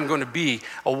up and I'm going to be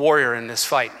a warrior in this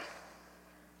fight.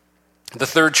 The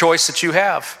third choice that you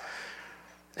have,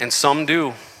 and some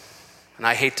do, and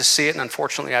I hate to see it, and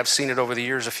unfortunately I've seen it over the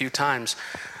years a few times,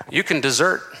 you can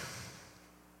desert.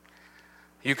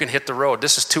 You can hit the road.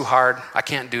 This is too hard. I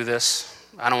can't do this.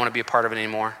 I don't want to be a part of it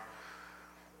anymore.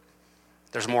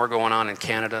 There's more going on in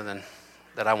Canada than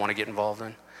that I want to get involved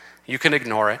in. You can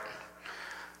ignore it,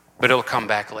 but it'll come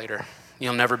back later.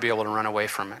 You'll never be able to run away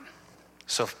from it.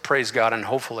 So praise God, and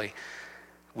hopefully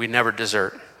we never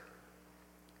desert.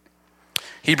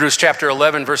 Hebrews chapter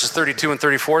 11, verses 32 and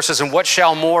 34 says, and what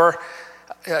shall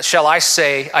I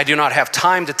say? I do not have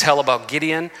time to tell about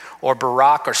Gideon or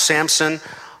Barak or Samson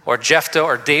or Jephthah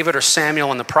or David or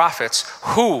Samuel and the prophets,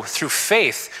 who through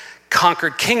faith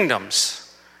conquered kingdoms,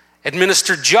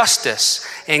 administered justice,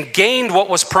 and gained what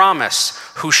was promised,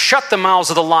 who shut the mouths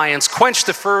of the lions, quenched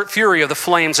the fury of the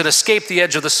flames, and escaped the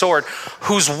edge of the sword,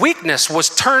 whose weakness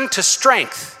was turned to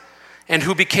strength, and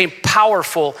who became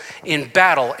powerful in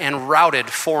battle and routed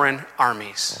foreign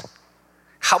armies.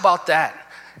 How about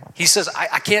that? He says,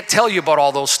 I can't tell you about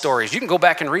all those stories. You can go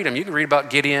back and read them. You can read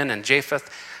about Gideon and Japheth,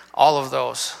 all of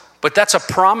those. But that's a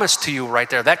promise to you right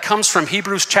there. That comes from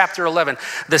Hebrews chapter 11.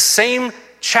 The same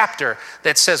chapter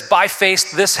that says, by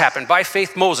faith this happened, by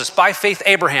faith Moses, by faith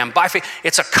Abraham, by faith.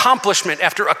 It's accomplishment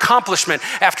after accomplishment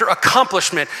after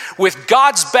accomplishment with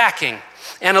God's backing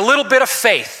and a little bit of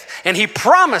faith. And he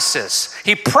promises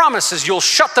you'll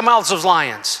shut the mouths of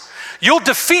lions. You'll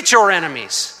defeat your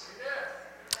enemies.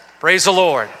 Praise the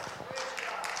Lord.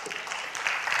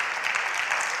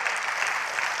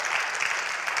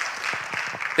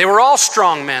 They were all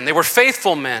strong men. They were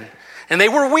faithful men. And they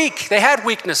were weak. They had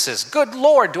weaknesses. Good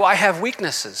Lord, do I have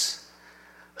weaknesses?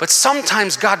 But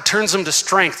sometimes God turns them to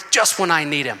strength just when I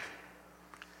need him.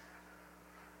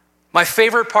 My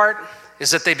favorite part is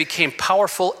that they became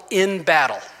powerful in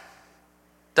battle.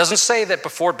 Doesn't say that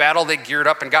before battle they geared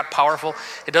up and got powerful.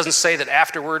 It doesn't say that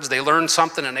afterwards they learned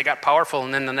something and they got powerful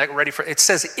and then ready for it. It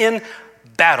says in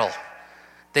battle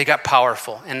they got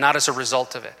powerful and not as a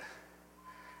result of it.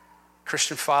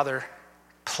 Christian father,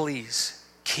 please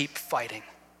keep fighting.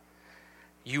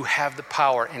 You have the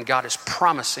power and God is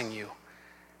promising you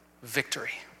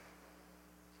victory.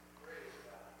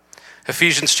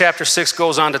 Ephesians chapter 6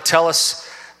 goes on to tell us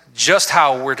just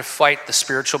how we're to fight the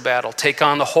spiritual battle. Take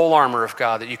on the whole armor of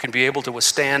God that you can be able to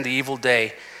withstand the evil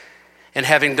day. And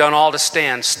having done all to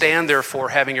stand, stand therefore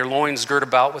having your loins girt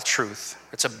about with truth.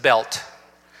 It's a belt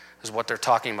is what they're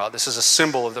talking about. This is a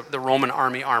symbol of the Roman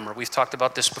army armor. We've talked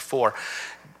about this before.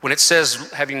 When it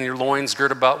says having your loins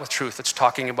girt about with truth, it's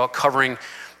talking about covering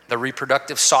the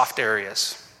reproductive soft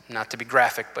areas. Not to be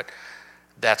graphic, but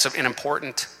that's an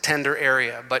important, tender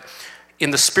area. But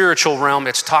in the spiritual realm,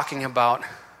 it's talking about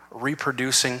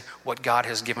reproducing what God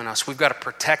has given us. We've got to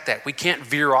protect that. We can't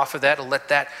veer off of that and let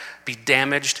that be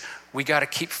damaged. We got to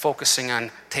keep focusing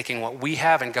on taking what we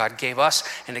have and God gave us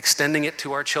and extending it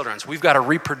to our children. So we've got to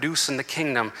reproduce in the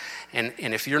kingdom. And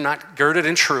if you're not girded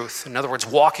in truth, in other words,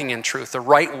 walking in truth, the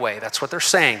right way, that's what they're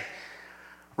saying.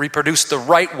 Reproduce the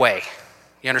right way.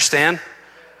 You understand?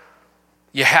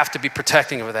 You have to be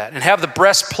protecting of that. And have the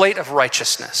breastplate of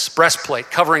righteousness,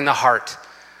 breastplate covering the heart.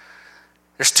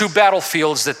 There's two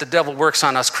battlefields that the devil works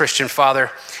on us, Christian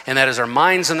father, and that is our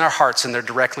minds and our hearts, and they're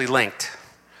directly linked.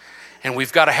 And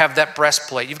we've got to have that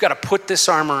breastplate. You've got to put this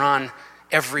armor on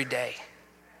every day.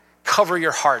 Cover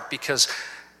your heart, because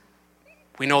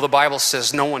we know the Bible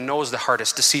says no one knows the heart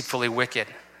is deceitfully wicked.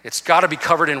 It's got to be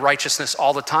covered in righteousness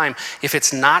all the time. If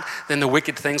it's not, then the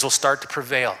wicked things will start to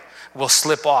prevail. We'll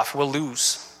slip off. We'll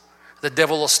lose. The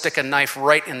devil will stick a knife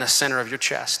right in the center of your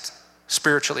chest,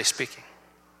 spiritually speaking.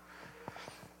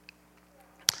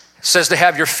 It says to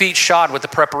have your feet shod with the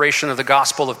preparation of the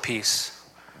gospel of peace.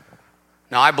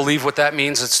 Now, I believe what that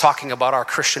means, it's talking about our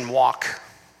Christian walk.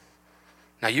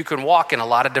 Now, you can walk in a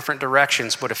lot of different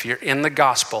directions, but if you're in the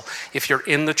gospel, if you're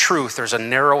in the truth, there's a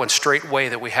narrow and straight way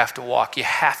that we have to walk. You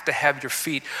have to have your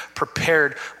feet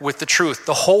prepared with the truth,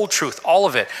 the whole truth, all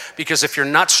of it. Because if you're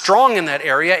not strong in that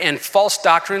area, and false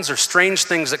doctrines or strange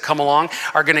things that come along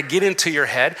are going to get into your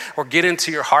head or get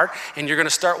into your heart, and you're going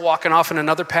to start walking off in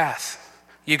another path.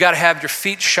 You got to have your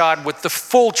feet shod with the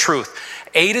full truth,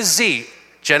 A to Z,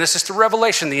 Genesis to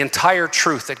Revelation, the entire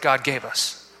truth that God gave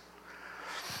us.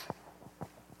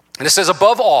 And it says,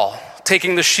 above all,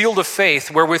 taking the shield of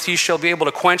faith, wherewith ye shall be able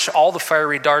to quench all the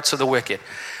fiery darts of the wicked.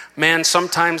 Man,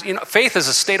 sometimes, faith is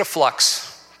a state of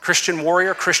flux. Christian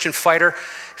warrior, Christian fighter.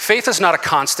 Faith is not a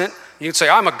constant. You can say,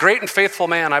 I'm a great and faithful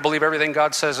man. I believe everything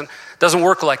God says. And it doesn't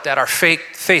work like that. Our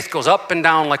faith goes up and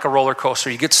down like a roller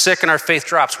coaster. You get sick and our faith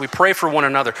drops. We pray for one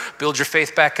another. Build your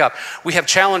faith back up. We have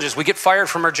challenges. We get fired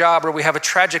from our job, or we have a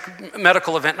tragic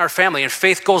medical event in our family, and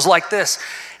faith goes like this.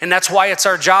 And that's why it's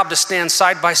our job to stand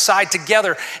side by side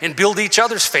together and build each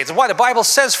other's faith. That's why the Bible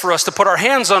says for us to put our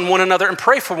hands on one another and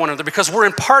pray for one another, because we're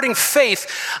imparting faith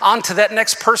onto that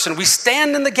next person. We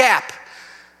stand in the gap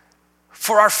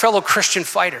for our fellow Christian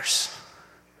fighters.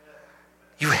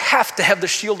 You have to have the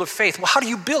shield of faith. Well, how do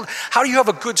you build? How do you have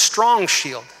a good, strong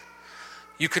shield?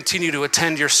 You continue to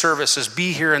attend your services,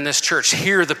 be here in this church,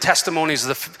 hear the testimonies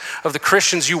of the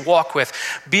Christians you walk with,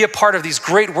 be a part of these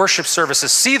great worship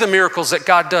services, see the miracles that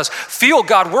God does, feel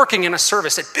God working in a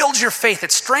service. It builds your faith,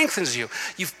 it strengthens you.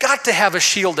 You've got to have a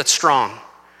shield that's strong.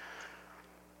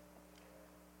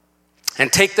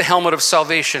 And take the helmet of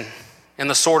salvation and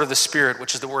the sword of the Spirit,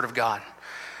 which is the word of God.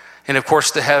 And of course,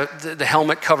 the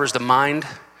helmet covers the mind.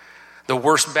 The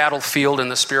worst battlefield in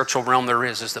the spiritual realm there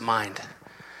is the mind.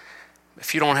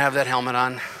 If you don't have that helmet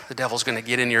on, the devil's going to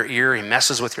get in your ear. He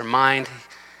messes with your mind.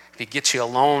 If he gets you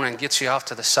alone and gets you off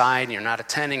to the side, and you're not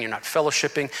attending, you're not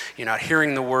fellowshipping, you're not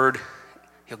hearing the word,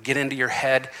 he'll get into your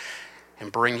head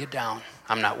and bring you down.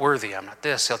 I'm not worthy. I'm not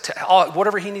this. He'll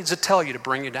whatever he needs to tell you to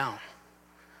bring you down.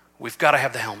 We've got to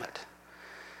have the helmet.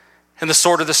 And the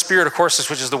sword of the Spirit, of course,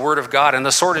 which is the word of God. And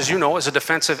the sword, as you know, is a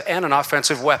defensive and an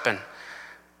offensive weapon.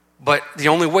 But the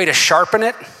only way to sharpen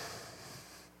it,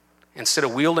 instead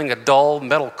of wielding a dull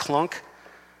metal clunk,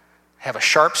 have a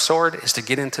sharp sword, is to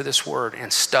get into this word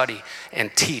and study and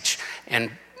teach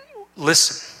and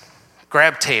listen.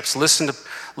 Grab tapes, listen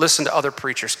to other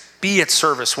preachers. Be at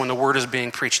service when the word is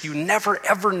being preached. You never,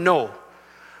 ever know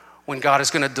when God is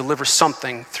going to deliver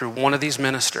something through one of these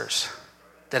ministers.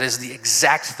 that is the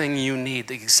exact thing you need,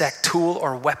 the exact tool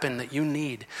or weapon that you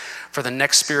need for the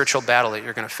next spiritual battle that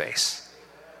you're going to face.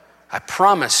 I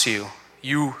promise you,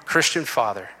 you Christian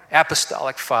father,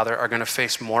 apostolic father, are going to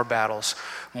face more battles.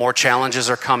 More challenges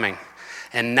are coming.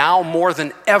 And now more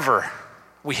than ever,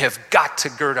 we have got to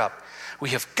gird up. We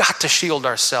have got to shield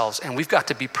ourselves, and we've got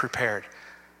to be prepared.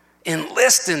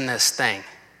 Enlist in this thing.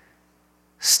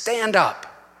 Stand up.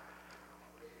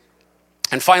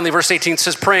 And finally, verse 18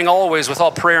 says, praying always with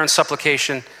all prayer and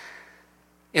supplication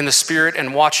in the Spirit,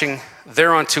 and watching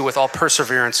thereunto with all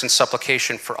perseverance and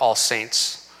supplication for all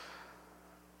saints.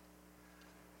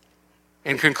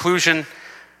 In conclusion,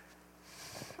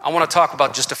 I want to talk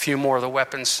about just a few more of the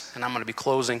weapons, and I'm going to be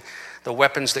closing. The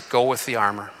weapons that go with the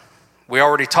armor. We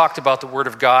already talked about the Word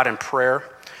of God and prayer.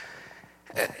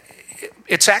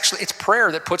 It's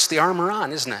prayer that puts the armor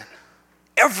on, isn't it?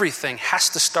 Everything has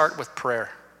to start with prayer.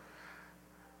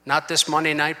 Not this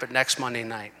Monday night, but next Monday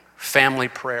night. Family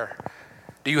prayer.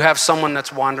 Do you have someone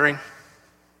that's wandering?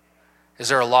 Is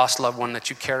there a lost loved one that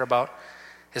you care about?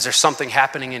 Is there something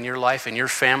happening in your life, in your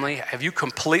family? Have you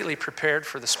completely prepared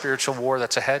for the spiritual war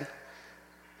that's ahead?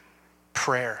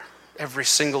 Prayer. Every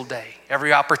single day,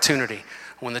 every opportunity.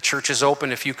 When the church is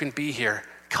open, if you can be here,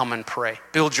 come and pray.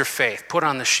 Build your faith. Put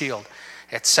on the shield,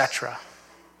 etc.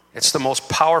 It's the most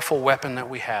powerful weapon that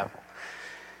we have.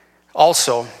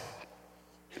 Also,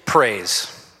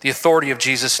 praise, the authority of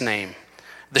Jesus' name,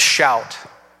 the shout,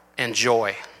 and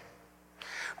joy.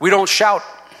 We don't shout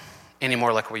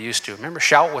anymore like we used to. Remember,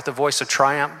 shout with the voice of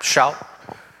triumph, shout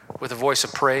with a voice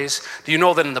of praise. Do you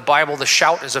know that in the Bible, the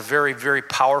shout is a very, very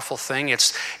powerful thing?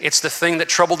 It's the thing that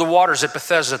troubled the waters at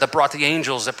Bethesda, that brought the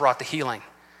angels, that brought the healing.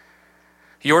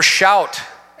 Your shout,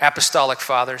 apostolic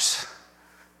fathers,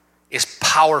 is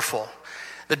powerful.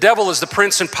 The devil is the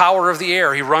prince and power of the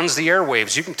air. He runs the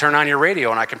airwaves. You can turn on your radio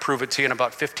and I can prove it to you in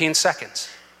about 15 seconds.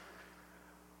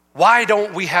 Why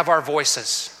don't we have our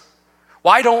voices?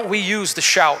 Why don't we use the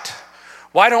shout?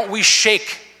 Why don't we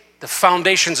shake the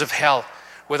foundations of hell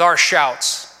with our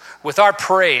shouts, with our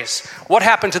praise? What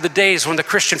happened to the days when the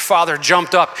Christian father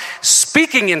jumped up,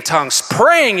 speaking in tongues,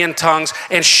 praying in tongues,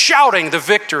 and shouting the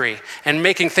victory and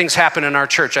making things happen in our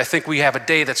church? I think we have a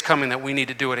day that's coming that we need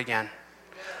to do it again.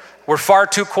 We're far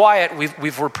too quiet.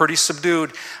 We're pretty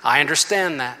subdued. I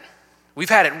understand that. We've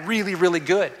had it really, really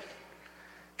good.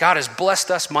 God has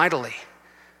blessed us mightily.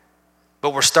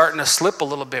 But we're starting to slip a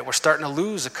little bit. We're starting to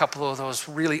lose a couple of those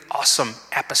really awesome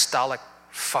apostolic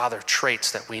father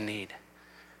traits that we need.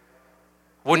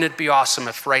 Wouldn't it be awesome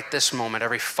if right this moment,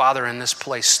 every father in this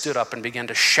place stood up and began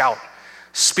to shout,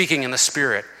 speaking in the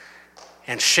Spirit,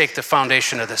 and shake the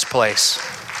foundation of this place?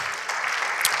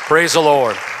 Praise the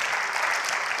Lord.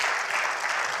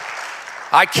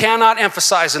 I cannot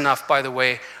emphasize enough, by the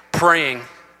way, praying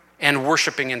and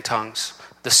worshiping in tongues.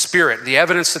 The Spirit, the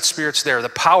evidence that Spirit's there, the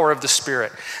power of the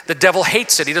Spirit. The devil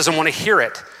hates it. He doesn't want to hear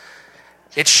it.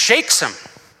 It shakes him.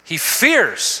 He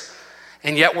fears,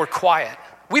 and yet we're quiet.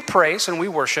 We praise and we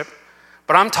worship,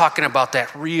 but I'm talking about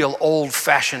that real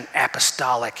old-fashioned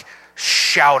apostolic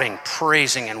shouting,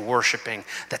 praising, and worshiping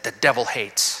that the devil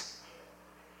hates.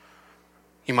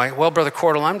 You might, well, Brother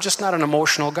Cordle, I'm just not an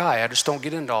emotional guy. I just don't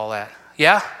get into all that.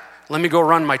 Yeah? Let me go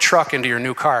run my truck into your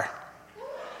new car.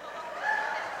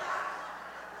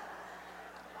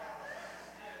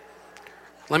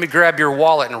 Let me grab your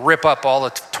wallet and rip up all the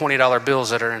 $20 bills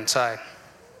that are inside.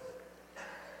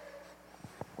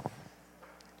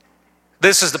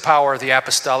 This is the power of the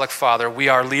apostolic father. We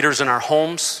are leaders in our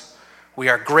homes. We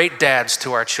are great dads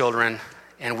to our children.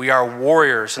 And we are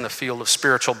warriors in the field of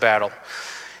spiritual battle.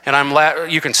 And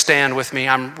you can stand with me.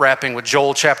 I'm wrapping with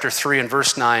Joel chapter 3 and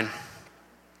verse 9.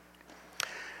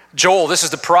 Joel, this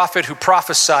is the prophet who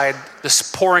prophesied this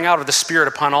pouring out of the Spirit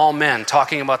upon all men,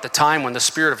 talking about the time when the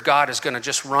Spirit of God is going to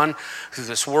just run through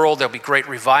this world. There'll be great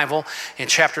revival. In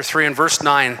chapter 3 and verse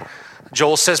 9,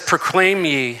 Joel says, proclaim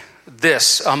ye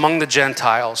this among the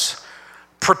Gentiles,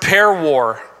 prepare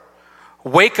war,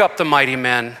 wake up the mighty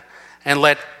men, and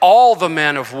let all the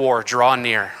men of war draw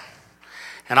near.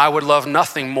 And I would love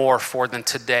nothing more for than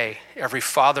today, every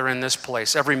father in this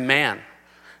place, every man,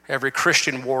 every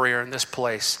Christian warrior in this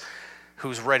place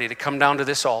who's ready to come down to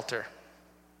this altar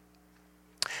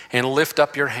and lift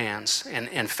up your hands.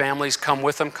 And families, come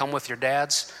with them, come with your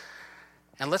dads.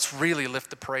 And let's really lift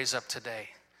the praise up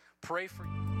today. Pray for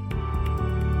you.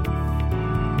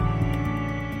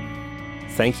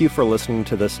 Thank you for listening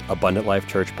to this Abundant Life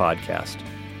Church podcast.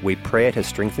 We pray it has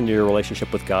strengthened your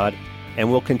relationship with God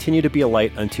and will continue to be a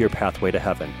light unto your pathway to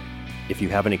heaven. If you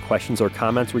have any questions or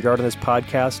comments regarding this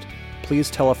podcast,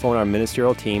 please telephone our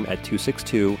ministerial team at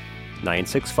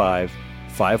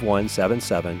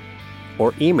 262-965-5177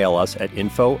 or email us at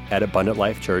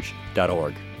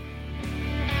info@abundantlifechurch.org.